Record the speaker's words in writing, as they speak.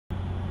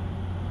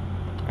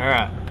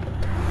Alright.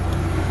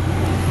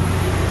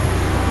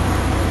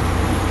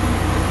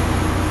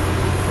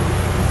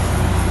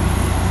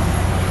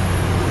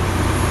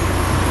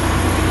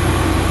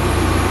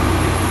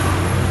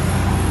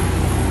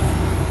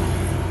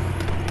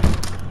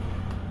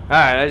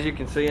 Alright, as you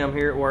can see, I'm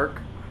here at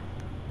work.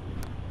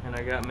 And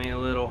I got me a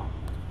little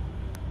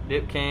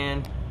dip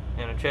can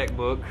and a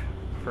checkbook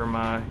for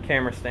my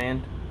camera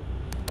stand.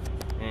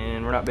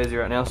 And we're not busy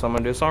right now, so I'm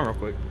going to do a song real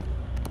quick.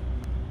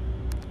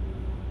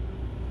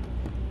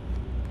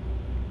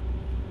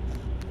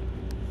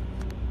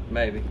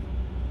 Maybe.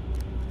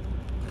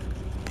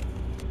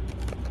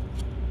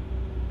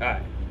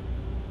 Alright.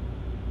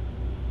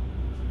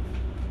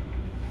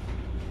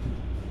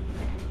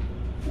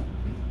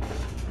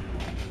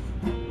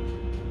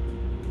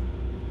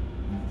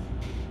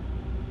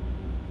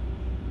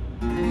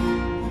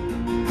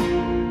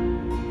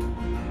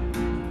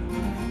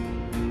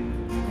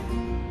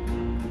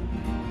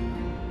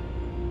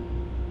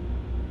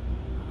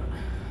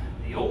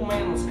 The old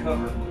man was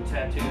covered with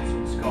tattoos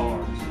and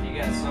scars. He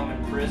got some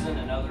in prison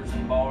and others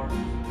in bars.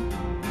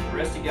 The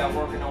rest he got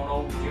working on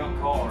old junk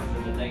cars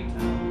in the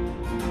daytime.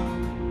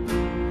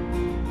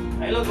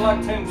 They look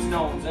like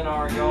tombstones in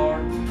our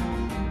yard.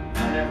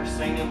 I never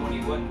seen him when he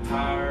wasn't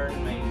tired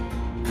and mean.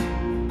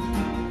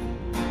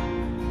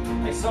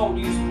 They sold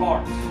used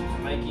parts to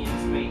make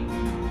ends meet,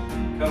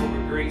 covered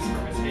with grease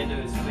from his head to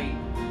his feet,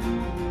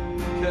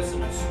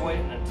 cussing and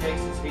sweating in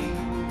Texas heat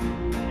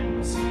and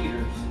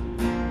mosquitoes.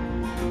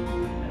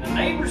 And the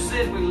neighbors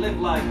said we lived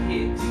like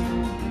pigs,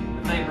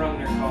 but they brung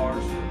their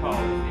cars for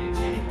politics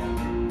anyhow.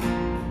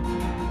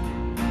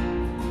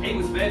 He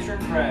was veteran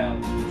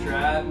proud,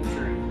 tried and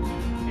true.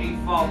 He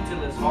fought till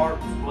his heart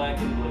was black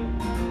and blue.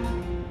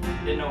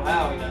 Didn't know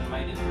how he done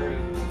made it through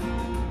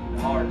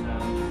the hard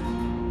times.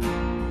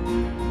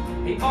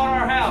 He bought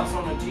our house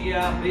on a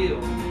GI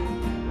Bill,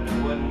 but it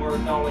wasn't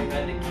worth all he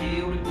had to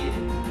kill to get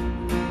it.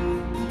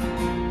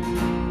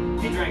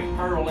 He drank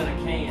Pearl in a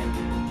can,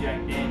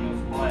 Jack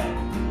Daniels black,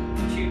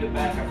 chewed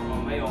tobacco from a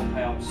mail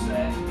pouch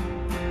sack,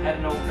 had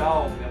an old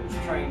dog that was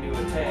trained to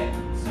attack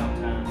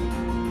sometimes.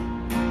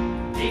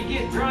 He'd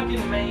get drunk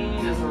and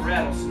mean as a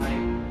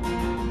rattlesnake.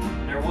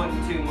 There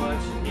wasn't too much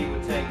that he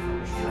would take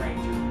from a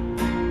stranger.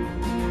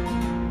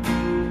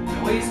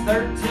 Now he's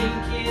 13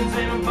 kids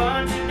and a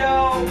bunch of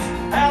dogs,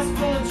 house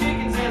full of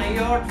chickens and a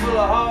yard full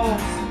of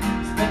hogs.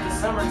 Spent the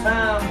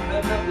summertime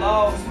cutting up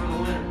logs for the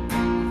winter.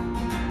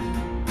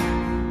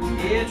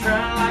 Yeah,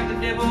 trying like the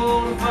devil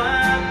to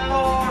find the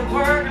Lord,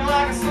 working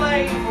like a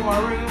slave for my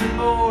room and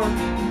board.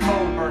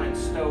 Coal burning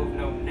stove,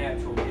 no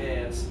natural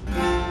gas. If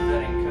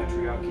that ain't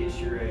country, I'll kiss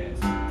your ass.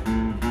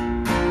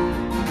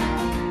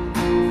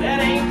 That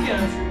ain't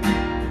country,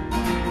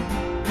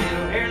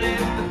 little hair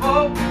lift the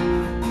boat.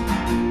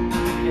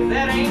 If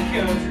that ain't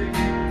country,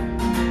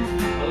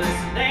 well, it's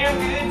a damn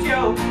good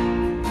joke.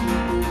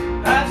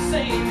 I've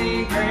seen the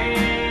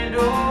Grand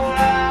Ole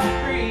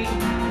Opry,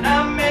 and I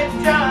met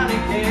Johnny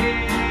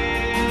Cash.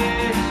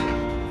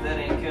 If that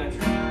ain't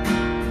country,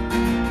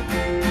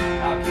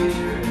 I'll kiss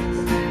your ass.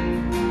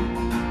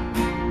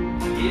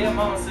 Yeah,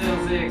 Mama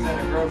sells eggs at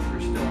a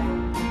grocery store.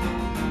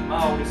 My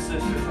oldest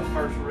sister's a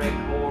first-rate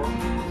whore.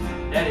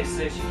 Daddy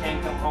says she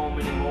can't come home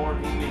anymore,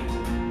 and he means it.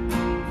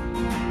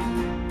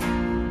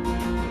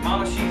 But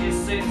Mama, she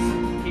just sits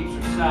and keeps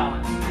her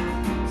silence.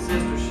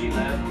 Sister, she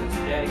left because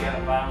Daddy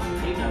got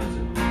violent, he knows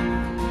it.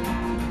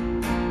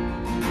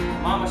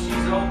 Mama,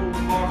 she's old,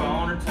 far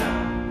beyond her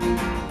time.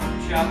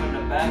 Chopping the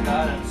back, I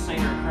done seen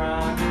her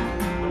crying.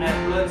 When that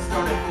blood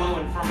started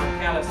flowing from her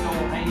calloused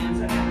old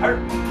hands, and it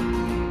hurt me.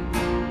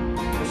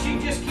 But she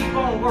just keep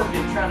on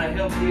working, trying to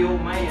help the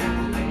old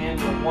man.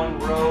 To one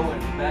row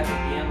and back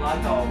again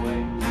like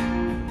always.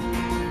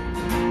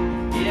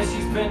 Yeah,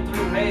 she's been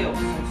through hell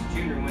since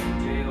Junior went to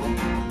jail.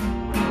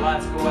 When the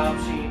lights go out,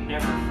 she ain't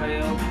never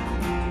failed to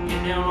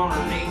get down on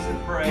her knees and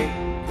pray,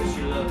 because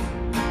she loves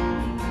him.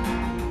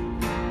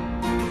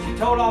 She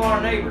told all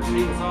our neighbors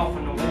he was off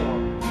in the war,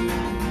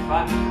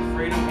 fighting for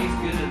freedom. He's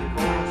good to the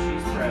core,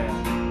 she's proud.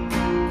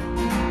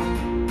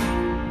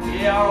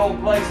 Yeah, our old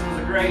place was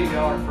a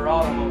graveyard for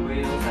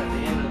automobiles. At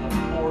the end of the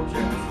porch,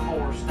 there was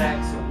 4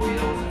 stacks of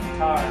wheels and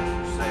tires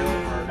for sale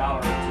for $1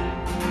 or $2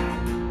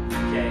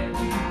 cash.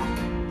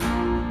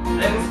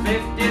 There was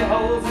 50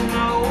 holes in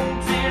the old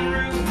tin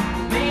roof.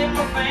 Me and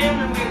my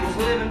family, we was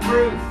living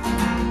proof.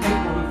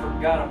 People who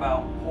forgot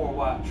about poor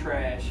white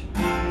trash. If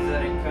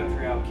that ain't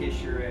country, I'll kiss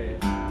your ass.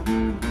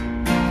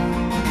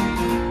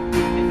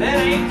 If that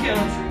ain't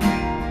country,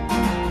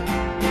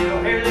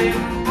 little hair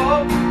lift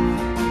folk.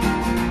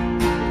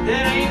 If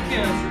that ain't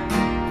country,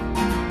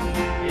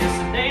 it's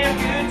a damn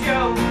good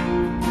joke.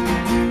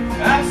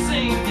 I've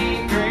seen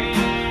the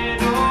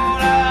Grand Ole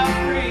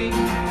Opry,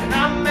 and I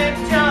met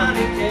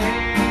Johnny Cash.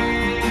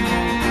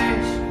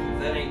 If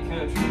that ain't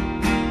country,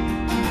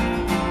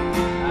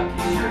 I'll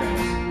kiss your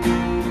ass.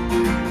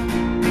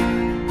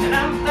 And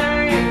I'm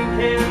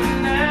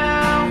thinking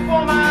now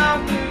for my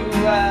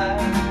blue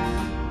eyes,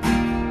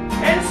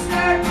 and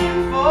searching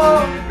for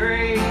the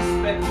gray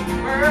speckled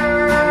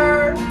bird.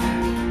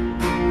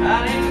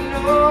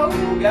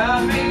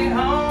 got me